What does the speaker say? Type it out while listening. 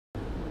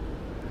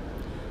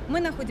Мы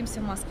находимся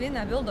в Москве на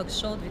World Dog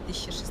Show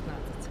 2016.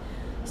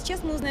 Сейчас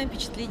мы узнаем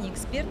впечатления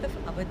экспертов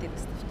об этой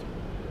выставке.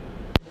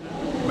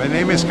 My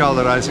name is Karl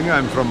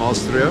I'm from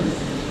Austria,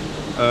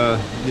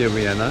 near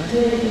Vienna,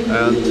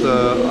 and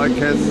I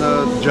can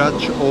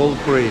judge all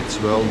breeds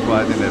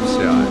worldwide in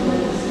FCI.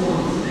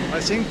 I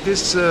think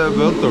this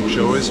World Dog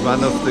Show is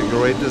one of the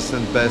greatest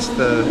and best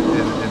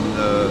in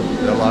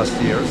the last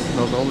years,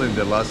 not only in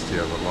the last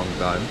year, a long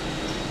time.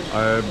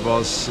 I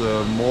was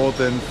more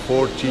than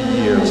 40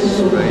 years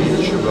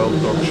age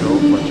World Dog Show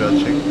for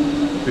judging.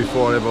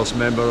 Before I was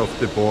member of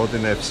the board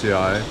in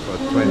FCI for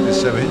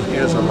 27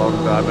 years, a long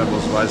time. I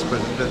was vice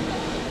president.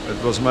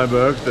 It was my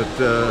work that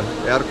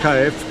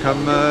RKF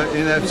come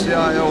in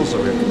FCI also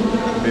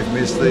with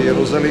Mr.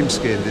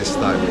 Jerusalimski this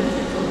time.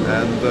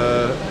 And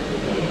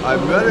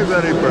I'm very,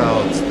 very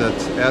proud that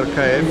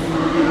RKF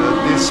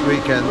this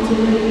weekend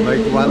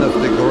make one of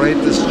the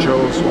greatest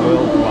shows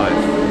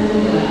worldwide.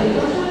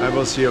 I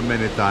was here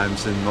many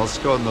times in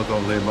Moscow, not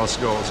only in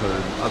Moscow, also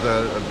in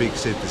other big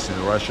cities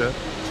in Russia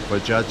for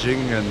judging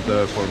and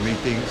for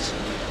meetings.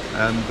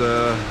 And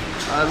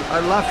I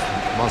love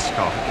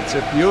Moscow. It's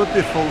a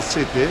beautiful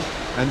city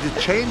and it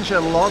changed a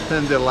lot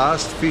in the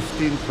last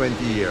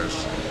 15-20 years.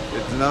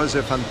 It now is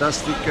a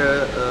fantastic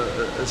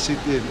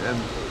city and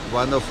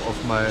one of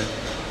my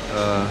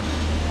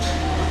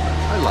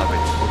I love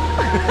it.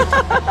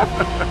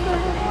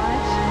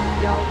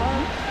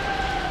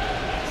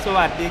 ส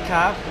วัสดีค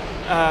รับ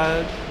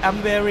I'm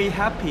very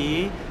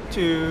happy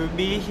to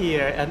be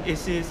here and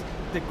it is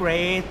the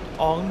great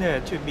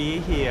honor to be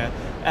here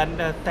and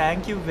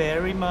thank you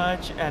very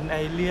much and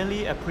I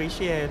really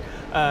appreciate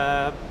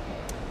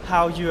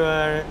how you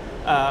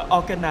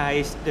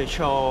organize the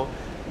show.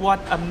 What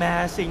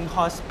amazing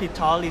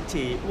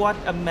hospitality, what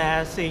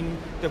amazing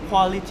the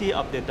quality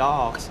of the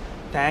dogs.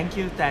 Thank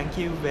you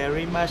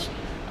very much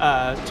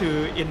to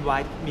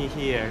invite me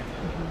here.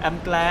 I'm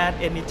glad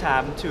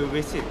anytime to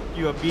visit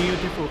your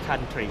beautiful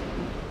country.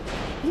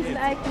 You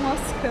like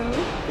Moscow?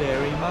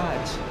 Very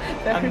much.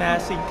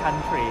 Amazing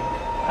country,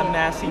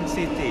 amazing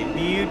city,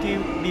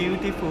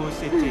 beautiful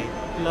city.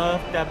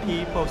 Love the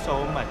people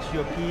so much.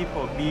 Your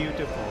people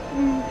beautiful.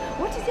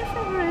 What is your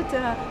favorite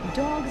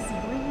dog's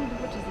breed?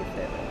 What is your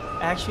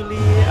favorite?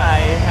 Actually, I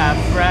have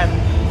friend.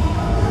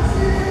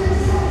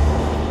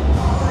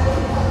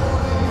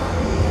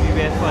 We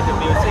wait for the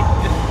music.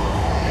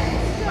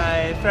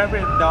 My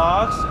favorite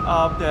dogs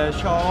of the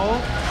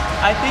show.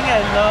 I think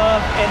I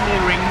love any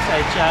rings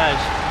I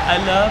judge. I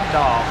love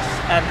dogs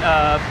and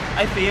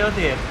I feel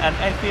it and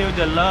I feel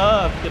the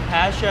love, the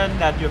passion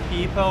that your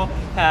people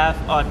have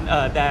on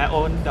their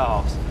own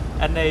dogs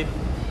and I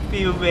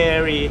feel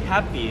very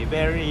happy,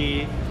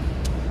 very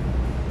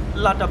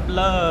lot of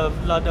love,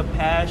 lot of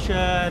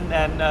passion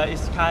and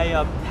it's kind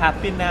of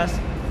happiness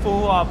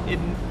full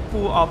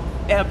of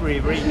every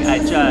ring I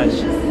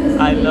judge.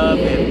 I love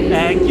it.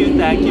 Thank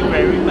you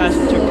very much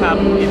to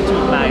come into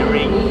my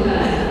ring.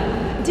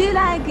 Do you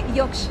like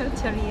Yorkshire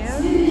Terrier?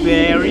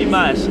 Very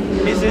much.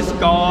 This is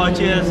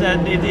gorgeous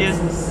and it is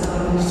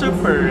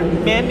super.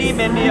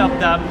 Many of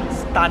them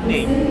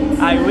stunning.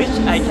 I wish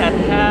I can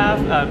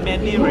have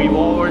many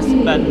rewards,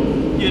 but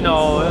you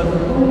know,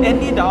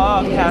 any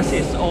dog has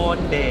its own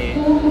day.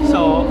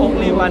 So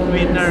only one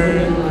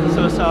winner.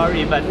 So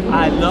sorry, but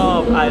I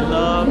love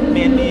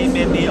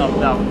many of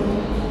them.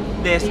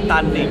 They're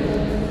stunning.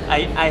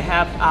 I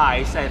have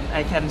eyes and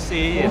I can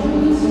see it.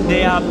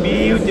 They are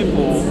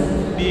beautiful.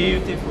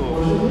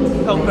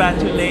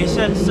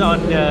 Congratulations on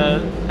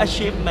the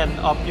achievement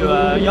of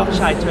your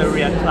Yorkshire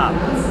Terrier Club.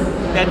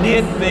 They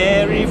did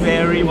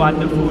very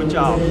wonderful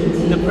job.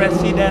 The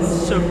president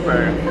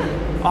super.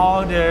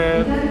 All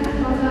the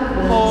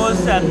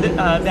hosts and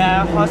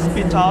their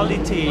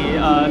hospitality,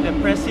 the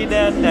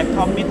president, the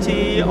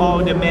committee,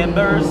 all the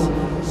members,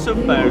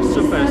 super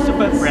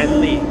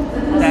friendly.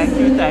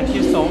 Thank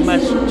you so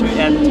much to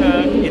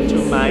enter into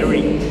my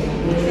ring.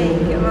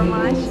 Thank you very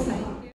much.